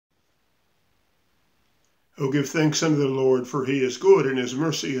Oh, give thanks unto the Lord, for he is good, and his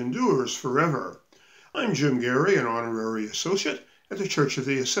mercy endures forever. I'm Jim Garey, an honorary associate at the Church of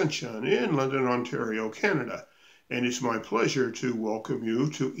the Ascension in London, Ontario, Canada, and it's my pleasure to welcome you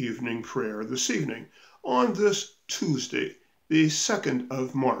to evening prayer this evening on this Tuesday, the 2nd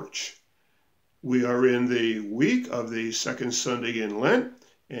of March. We are in the week of the second Sunday in Lent,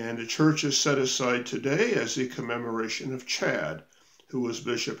 and the church has set aside today as the commemoration of Chad, who was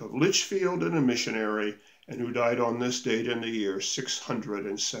Bishop of Lichfield and a missionary, and who died on this date in the year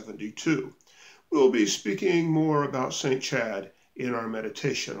 672. We'll be speaking more about St. Chad in our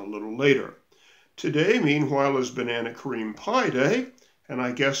meditation a little later. Today, meanwhile, is Banana Cream Pie Day, and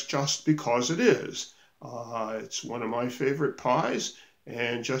I guess just because it is. It's one of my favorite pies,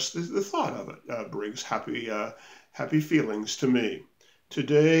 and just the thought of it brings happy feelings to me.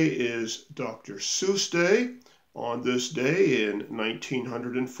 Today is Dr. Seuss Day. On this day in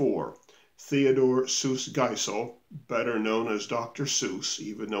 1904, Theodore Seuss Geisel, better known as Dr. Seuss,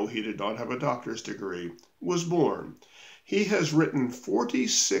 even though he did not have a doctor's degree, was born. He has written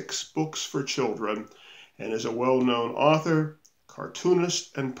 46 books for children and is a well-known author,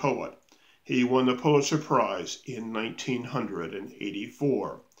 cartoonist, and poet. He won the Pulitzer Prize in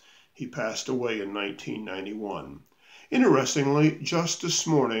 1984. He passed away in 1991. Interestingly, just this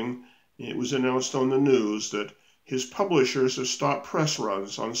morning, it was announced on the news that his publishers have stopped press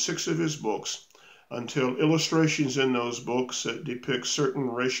runs on 6 of his books until illustrations in those books that depict certain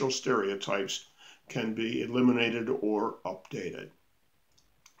racial stereotypes can be eliminated or updated.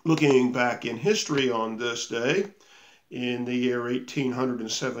 Looking back in history on this day, in the year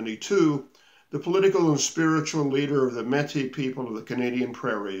 1872, the political and spiritual leader of the Métis people of the Canadian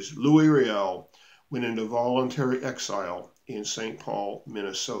prairies, Louis Riel, went into voluntary exile in St. Paul,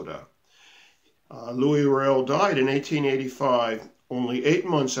 Minnesota. Louis Riel died in 1885, only 8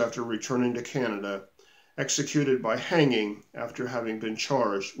 months after returning to Canada, executed by hanging after having been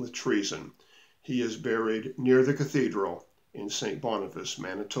charged with treason. He is buried near the cathedral in St. Boniface,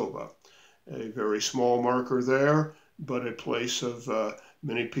 Manitoba. A very small marker there, but a place of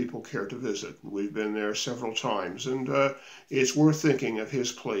many people care to visit. We've been there several times, and it's worth thinking of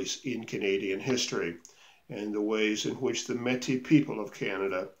his place in Canadian history and the ways in which the Métis people of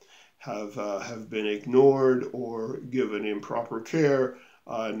Canada have been ignored or given improper care,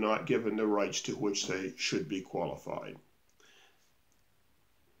 not given the rights to which they should be qualified.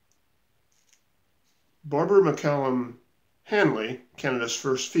 Barbara McCallum Hanley, Canada's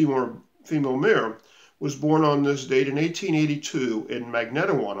first female mayor, was born on this date in 1882 in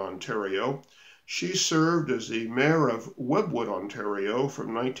Magnetawan, Ontario. She served as the mayor of Webwood, Ontario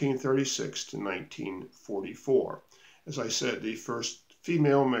from 1936 to 1944. As I said, the first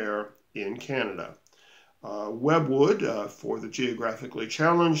female mayor in Canada. Webwood, for the geographically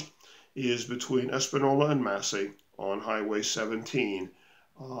challenged, is between Espanola and Massey on Highway 17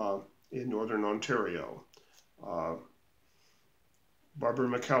 in northern Ontario. Barbara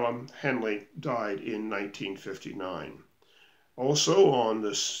McCallum Hanley died in 1959. Also on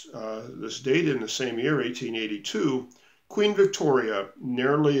this date in the same year, 1882, Queen Victoria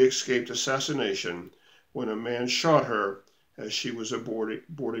narrowly escaped assassination when a man shot her as she was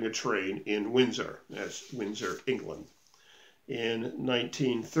boarding a train in Windsor, that's Windsor, England. In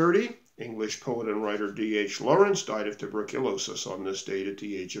 1930, English poet and writer D.H. Lawrence died of tuberculosis on this date at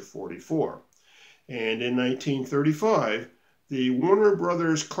the age of 44. And in 1935, the Warner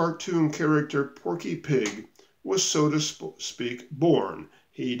Brothers cartoon character Porky Pig was, so to speak, born.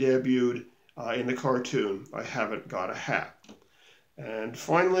 He debuted in the cartoon I Haven't Got a Hat. And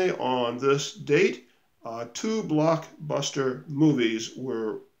finally, on this date, 2 blockbuster movies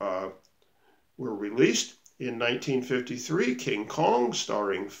were released. In 1953, King Kong,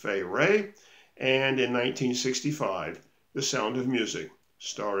 starring Fay Wray, and in 1965, The Sound of Music,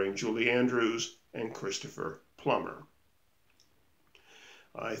 starring Julie Andrews and Christopher Plummer.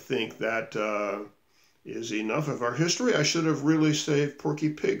 I think that is enough of our history. I should have really saved Porky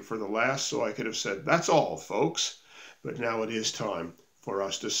Pig for the last, so I could have said, that's all, folks. But now it is time for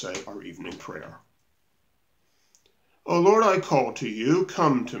us to say our evening prayer. O Lord, I call to you,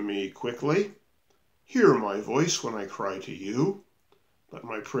 come to me quickly. Hear my voice when I cry to you. Let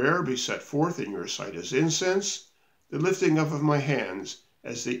my prayer be set forth in your sight as incense, the lifting up of my hands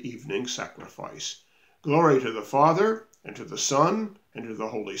as the evening sacrifice. Glory to the Father, and to the Son, and to the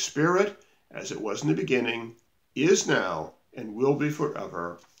Holy Spirit, as it was in the beginning, is now, and will be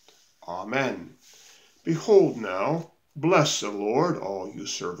forever. Amen. Behold now, bless the Lord, all you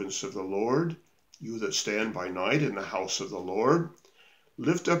servants of the Lord, you that stand by night in the house of the Lord.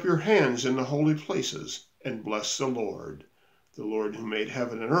 Lift up your hands in the holy places, and bless the Lord. The Lord who made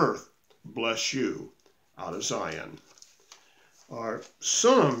heaven and earth, bless you. out of Zion. Our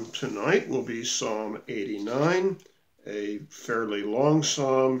psalm tonight will be Psalm 89, a fairly long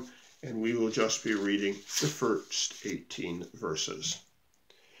psalm, and we will just be reading the first 18 verses.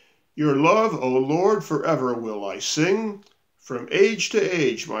 Your love, O Lord, forever will I sing. From age to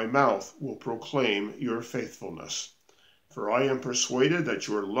age my mouth will proclaim your faithfulness. For I am persuaded that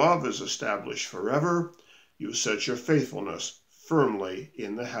your love is established forever. You set your faithfulness firmly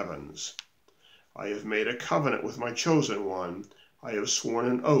in the heavens. I have made a covenant with my chosen one. I have sworn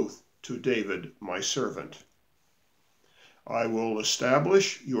an oath to David, my servant. I will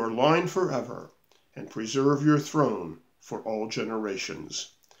establish your line forever and preserve your throne for all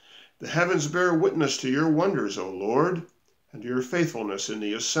generations. The heavens bear witness to your wonders, O Lord, and to your faithfulness in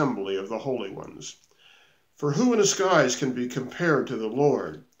the assembly of the holy ones. For who in the skies can be compared to the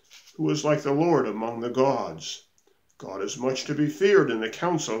Lord? Who is like the Lord among the gods? God is much to be feared in the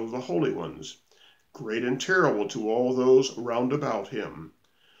council of the holy ones, great and terrible to all those round about him.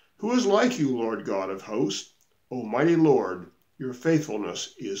 Who is like you, Lord God of hosts? O mighty Lord, your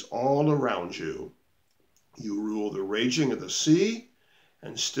faithfulness is all around you. You rule the raging of the sea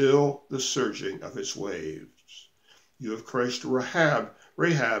and still the surging of its waves. You have crushed Rahab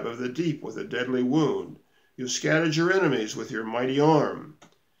of the deep with a deadly wound. You have scattered your enemies with your mighty arm.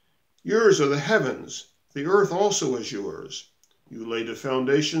 Yours are the heavens, the earth also is yours. You laid the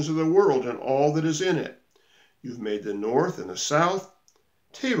foundations of the world and all that is in it. You've made the north and the south.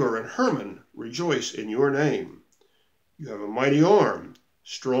 Tabor and Hermon rejoice in your name. You have a mighty arm,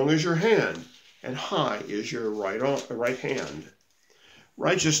 strong is your hand, and high is your right hand.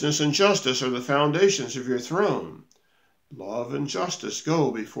 Righteousness and justice are the foundations of your throne. Love and justice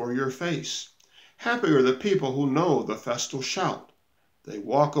go before your face. Happy are the people who know the festal shout. They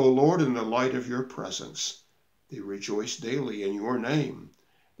walk, O Lord, in the light of your presence. They rejoice daily in your name.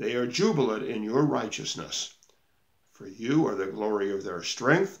 They are jubilant in your righteousness. For you are the glory of their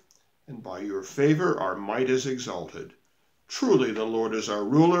strength, and by your favor our might is exalted. Truly the Lord is our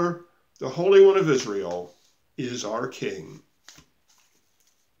ruler, the Holy One of Israel is our King.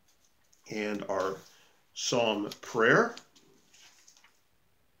 And our psalm prayer.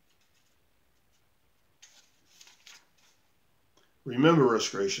 Remember us,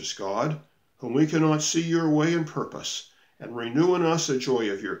 gracious God, whom we cannot see your way and purpose, and renew in us the joy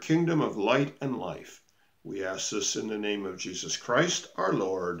of your kingdom of light and life. We ask this in the name of Jesus Christ, our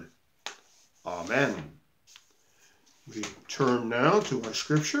Lord. Amen. We turn now to our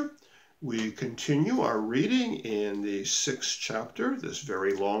scripture. We continue our reading in the 6th chapter, this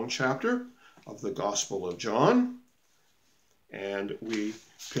very long chapter of the Gospel of John. And we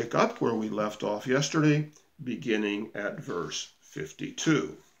pick up where we left off yesterday, beginning at verse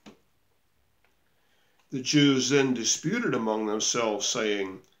 52. The Jews then disputed among themselves,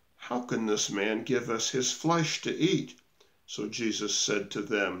 saying, How can this man give us his flesh to eat? So Jesus said to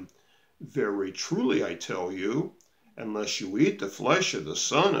them, Very truly I tell you, unless you eat the flesh of the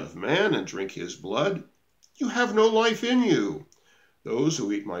Son of Man and drink his blood, you have no life in you. Those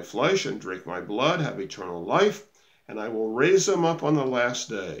who eat my flesh and drink my blood have eternal life, and I will raise them up on the last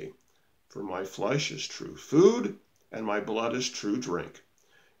day. For my flesh is true food, and my blood is true drink.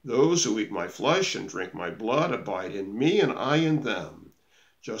 Those who eat my flesh and drink my blood abide in me, and I in them.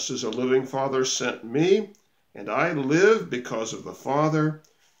 Just as a living Father sent me, and I live because of the Father,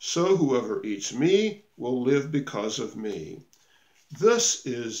 so whoever eats me will live because of me. This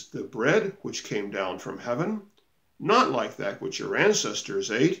is the bread which came down from heaven, not like that which your ancestors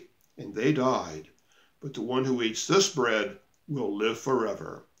ate, and they died. But the one who eats this bread will live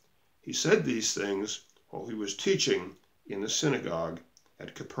forever. He said these things while he was teaching in the synagogue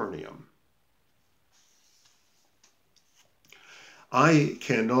at Capernaum. I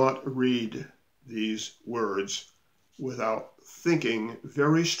cannot read these words without thinking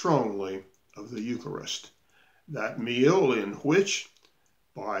very strongly of the Eucharist, that meal in which,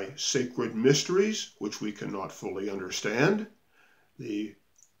 by sacred mysteries which we cannot fully understand, the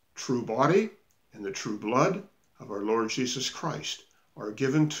true body and the true blood of our Lord Jesus Christ are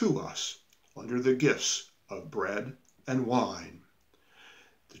given to us under the gifts of bread and wine.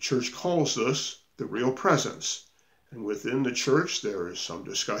 The Church calls this the real presence, and within the Church there is some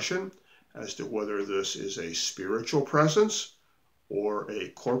discussion as to whether this is a spiritual presence or a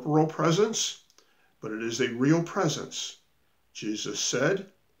corporal presence, but it is a real presence. Jesus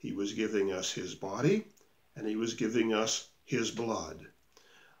said he was giving us his body and he was giving us his blood.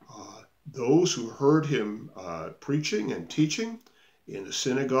 Those who heard him preaching and teaching in the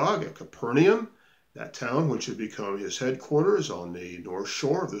synagogue at Capernaum, that town which had become his headquarters on the north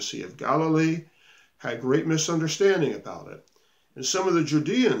shore of the Sea of Galilee, had great misunderstanding about it. And some of the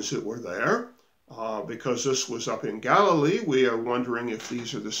Judeans who were there Because this was up in Galilee, we are wondering if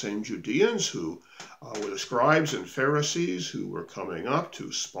these are the same Judeans who were the scribes and Pharisees who were coming up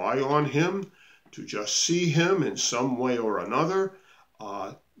to spy on him, to just see him in some way or another,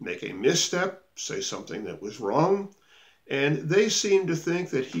 make a misstep, say something that was wrong. And they seemed to think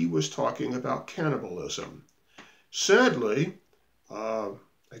that he was talking about cannibalism. Sadly, a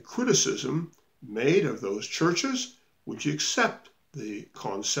criticism made of those churches which accept the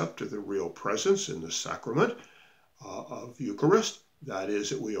concept of the real presence in the sacrament of Eucharist, that is,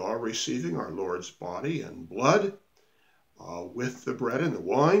 that we are receiving our Lord's body and blood with the bread and the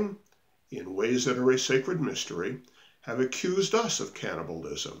wine in ways that are a sacred mystery, have accused us of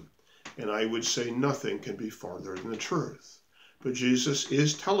cannibalism. And I would say nothing can be farther than the truth. But Jesus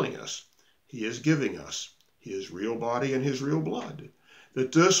is telling us, he is giving us his real body and his real blood,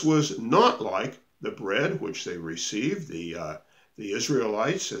 that this was not like the bread which they received, the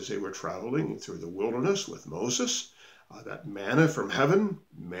Israelites as they were traveling through the wilderness with Moses, that manna from heaven,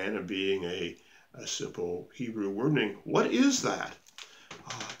 manna being a simple Hebrew word, meaning, what is that?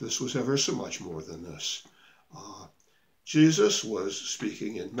 This was ever so much more than this. Jesus was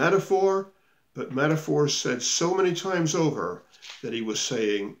speaking in metaphor, but metaphor said so many times over that he was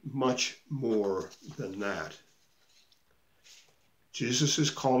saying much more than that. Jesus is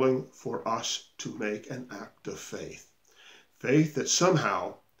calling for us to make an act of faith. Faith that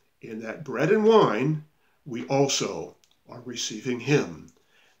somehow, in that bread and wine, we also are receiving him,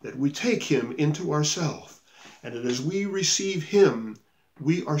 that we take him into ourselves, and that as we receive him,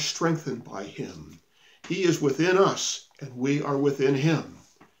 we are strengthened by him. He is within us, and we are within him.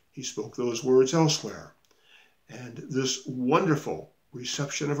 He spoke those words elsewhere. And this wonderful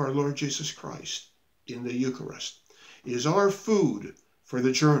reception of our Lord Jesus Christ in the Eucharist is our food for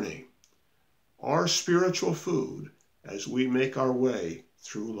the journey, our spiritual food as we make our way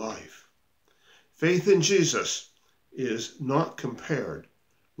through life. Faith in Jesus is not compared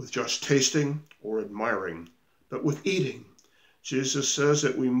with just tasting or admiring, but with eating. Jesus says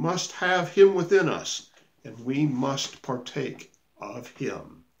that we must have him within us, and we must partake of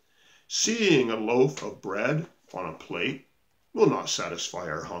him. Seeing a loaf of bread on a plate will not satisfy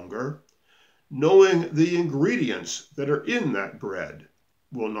our hunger. Knowing the ingredients that are in that bread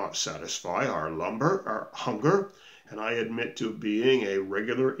will not satisfy our hunger. And I admit to being a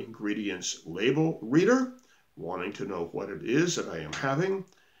regular ingredients label reader, wanting to know what it is that I am having.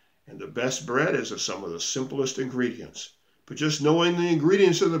 And the best bread is some of the simplest ingredients. But just knowing the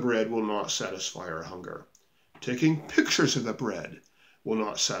ingredients of the bread will not satisfy our hunger. Taking pictures of the bread will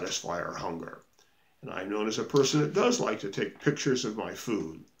not satisfy our hunger. And I'm known as a person that does like to take pictures of my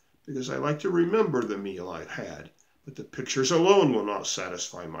food, because I like to remember the meal I've had. But the pictures alone will not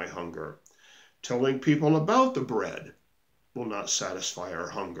satisfy my hunger. Telling people about the bread will not satisfy our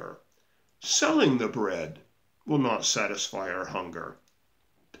hunger. Selling the bread will not satisfy our hunger.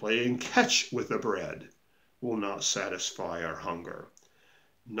 Playing catch with the bread will not satisfy our hunger.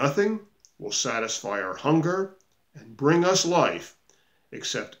 Nothing will satisfy our hunger and bring us life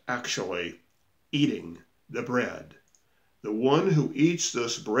except actually eating the bread. The one who eats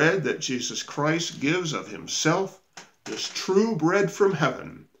this bread that Jesus Christ gives of himself, this true bread from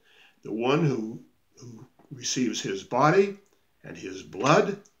heaven, the one who receives his body and his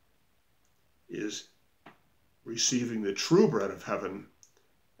blood is receiving the true bread of heaven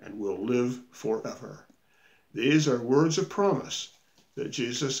and will live forever. These are words of promise that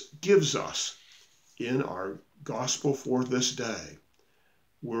Jesus gives us in our gospel for this day.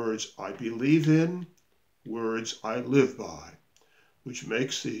 Words I believe in, words I live by, which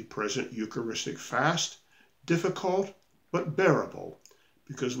makes the present Eucharistic fast difficult but bearable,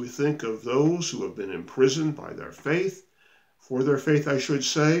 because we think of those who have been imprisoned by their faith, for their faith I should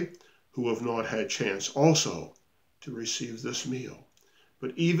say, who have not had chance also to receive this meal.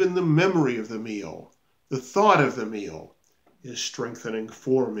 But even the memory of the meal, the thought of the meal, is strengthening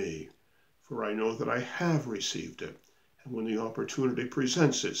for me, for I know that I have received it, and when the opportunity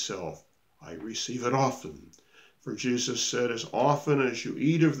presents itself, I receive it often. For Jesus said, as often as you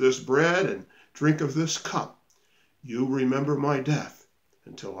eat of this bread and drink of this cup, you remember my death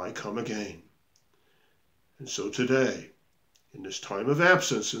until I come again. And so today, in this time of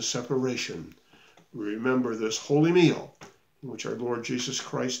absence and separation, we remember this holy meal in which our Lord Jesus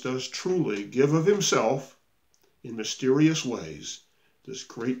Christ does truly give of himself in mysterious ways, this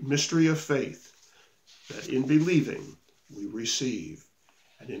great mystery of faith, that in believing we receive,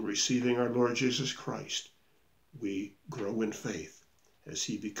 and in receiving our Lord Jesus Christ, we grow in faith as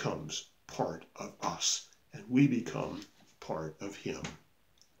he becomes part of us, and we become part of him.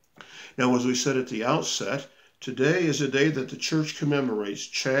 Now, as we said at the outset, today is a day that the Church commemorates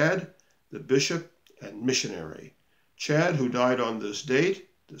Chad the bishop and missionary. Chad, who died on this date,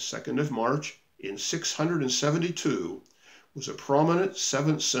 the 2nd of March, in 672, was a prominent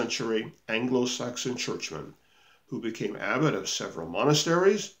 7th century Anglo-Saxon churchman who became abbot of several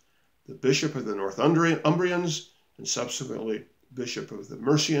monasteries, the bishop of the Northumbrians, and subsequently bishop of the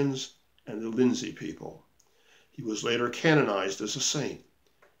Mercians and the Lindsey people. He was later canonized as a saint.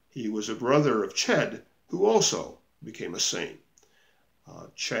 He was a brother of Chad, who also became a saint.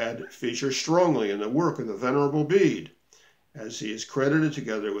 Chad features strongly in the work of the Venerable Bede, as he is credited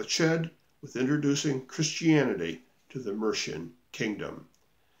together with Chad with introducing Christianity to the Mercian kingdom.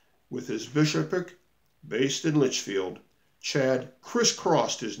 With his bishopric based in Lichfield, Chad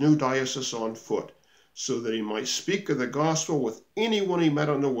crisscrossed his new diocese on foot so that he might speak of the gospel with anyone he met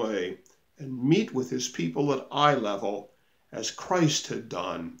on the way and meet with his people at eye level as Christ had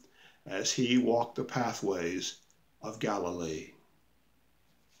done as he walked the pathways of Galilee.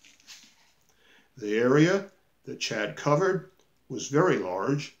 The area that Chad covered was very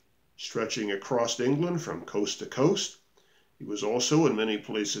large, stretching across England from coast to coast. It was also in many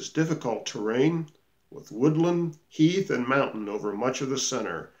places difficult terrain, with woodland, heath, and mountain over much of the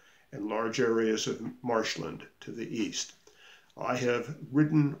center, and large areas of marshland to the east. I have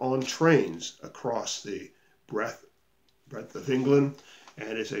ridden on trains across the breadth of England,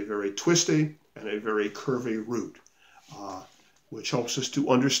 and it's a very twisty and a very curvy route, which helps us to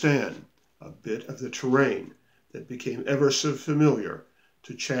understand a bit of the terrain that became ever so familiar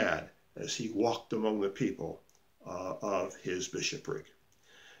to Chad as he walked among the people of his bishopric.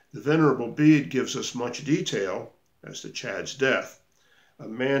 The Venerable Bede gives us much detail as to Chad's death. A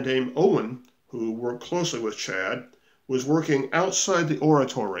man named Owen, who worked closely with Chad, was working outside the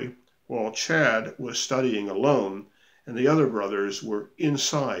oratory while Chad was studying alone, and the other brothers were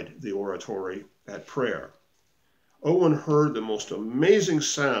inside the oratory at prayer. Owen heard the most amazing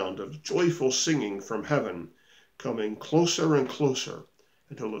sound of joyful singing from heaven, coming closer and closer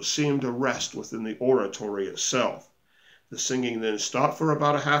until it seemed to rest within the oratory itself. The singing then stopped for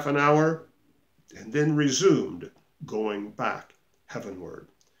about a half an hour and then resumed, going back heavenward.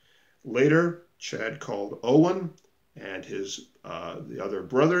 Later, Chad called Owen and the other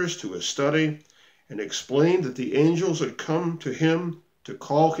brothers to his study and explained that the angels had come to him to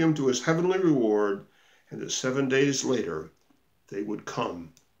call him to his heavenly reward, and that 7 days later they would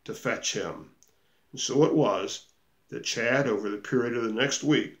come to fetch him. And so it was that Chad, over the period of the next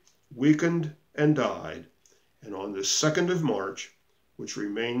week, weakened and died, and on the 2nd of March, which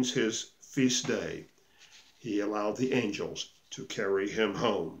remains his feast day, he allowed the angels to carry him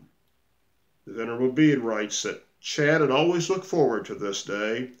home. The Venerable Bede writes that Chad had always looked forward to this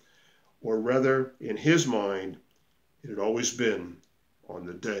day, or rather, in his mind, it had always been on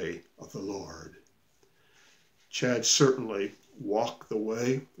the day of the Lord. Chad certainly walked the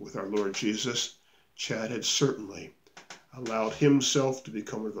way with our Lord Jesus. Chad had certainly allowed himself to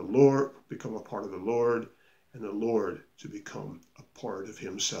become a part of the Lord, and the Lord to become a part of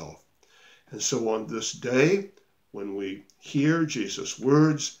himself. And so on this day, when we hear Jesus'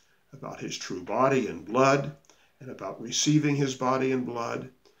 words about his true body and blood, and about receiving his body and blood,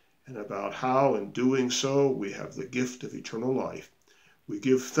 and about how in doing so we have the gift of eternal life, we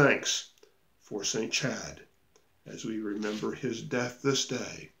give thanks for St. Chad as we remember his death this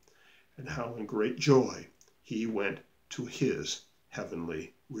day, and how in great joy he went to his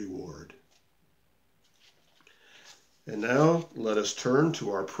heavenly reward. And now let us turn to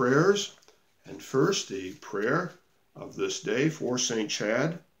our prayers, and first the prayer of this day for St.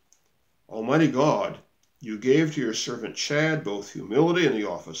 Chad. Almighty God, you gave to your servant Chad both humility in the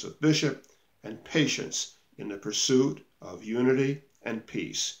office of bishop and patience in the pursuit of unity and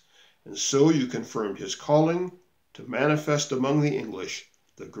peace, and so you confirmed his calling to manifest among the English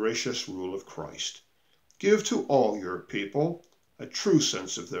the gracious rule of Christ. Give to all your people a true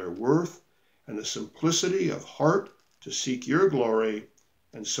sense of their worth and the simplicity of heart to seek your glory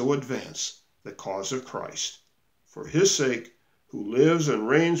and so advance the cause of Christ. For his sake, who lives and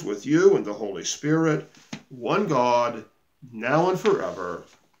reigns with you in the Holy Spirit, one God, now and forever.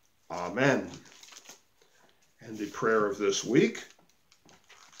 Amen. And the prayer of this week.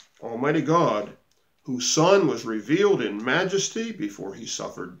 Almighty God, whose Son was revealed in majesty before he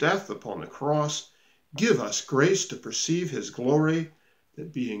suffered death upon the cross, give us grace to perceive his glory,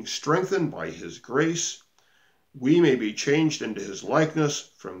 that being strengthened by his grace, we may be changed into his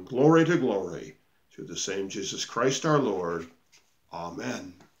likeness from glory to glory, through the same Jesus Christ our Lord.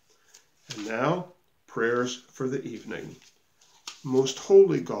 Amen. And now, prayers for the evening. Most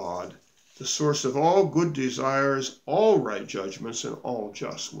holy God, the source of all good desires, all right judgments, and all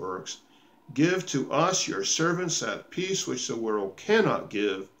just works, give to us, your servants, that peace which the world cannot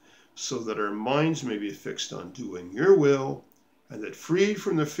give, so that our minds may be fixed on doing your will, and that freed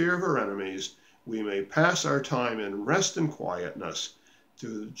from the fear of our enemies, we may pass our time in rest and quietness.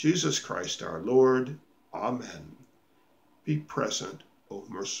 Through Jesus Christ our Lord. Amen. Be present, O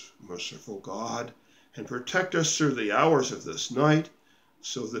merciful God, and protect us through the hours of this night,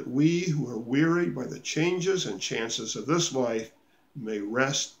 so that we who are wearied by the changes and chances of this life may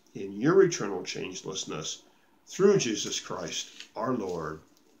rest in your eternal changelessness. Through Jesus Christ our Lord.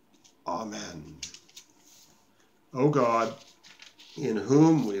 Amen. O God, in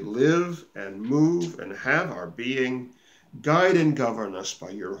whom we live and move and have our being, guide and govern us by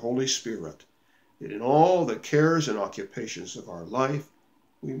your Holy Spirit, that in all the cares and occupations of our life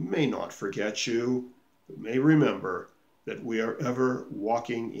we may not forget you, but may remember that we are ever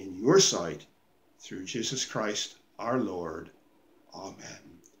walking in your sight. Through Jesus Christ our Lord.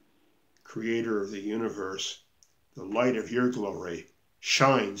 Amen. Creator of the universe, the light of your glory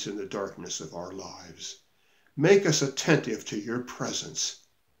shines in the darkness of our lives. Make us attentive to your presence,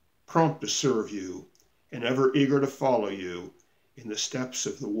 prompt to serve you, and ever eager to follow you in the steps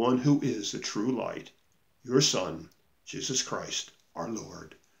of the one who is the true light, your Son, Jesus Christ, our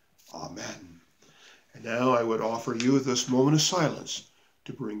Lord. Amen. And now I would offer you this moment of silence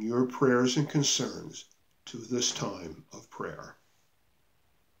to bring your prayers and concerns to this time of prayer.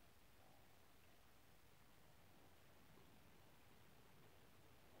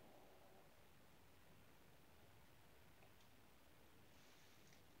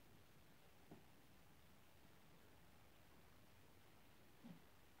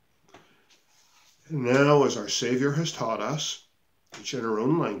 And now, as our Savior has taught us, each in our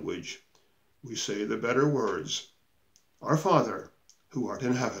own language, we say the better words. Our Father, who art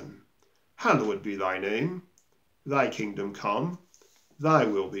in heaven, hallowed be thy name. Thy kingdom come, thy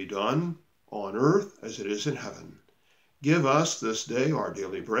will be done, on earth as it is in heaven. Give us this day our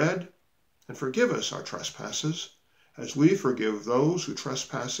daily bread, and forgive us our trespasses, as we forgive those who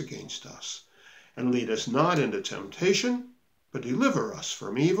trespass against us. And lead us not into temptation, but deliver us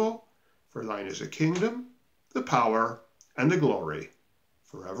from evil. For thine is the kingdom, the power, and the glory,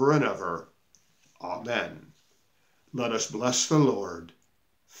 forever and ever. Amen. Let us bless the Lord.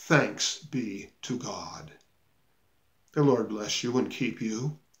 Thanks be to God. The Lord bless you and keep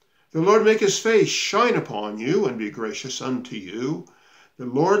you. The Lord make his face shine upon you and be gracious unto you. The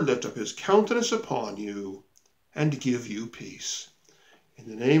Lord lift up his countenance upon you and give you peace. In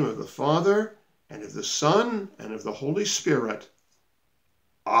the name of the Father, and of the Son, and of the Holy Spirit.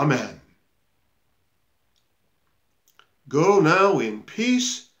 Amen. Go now in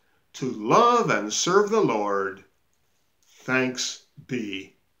peace to love and serve the Lord. Thanks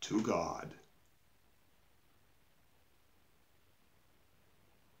be to God.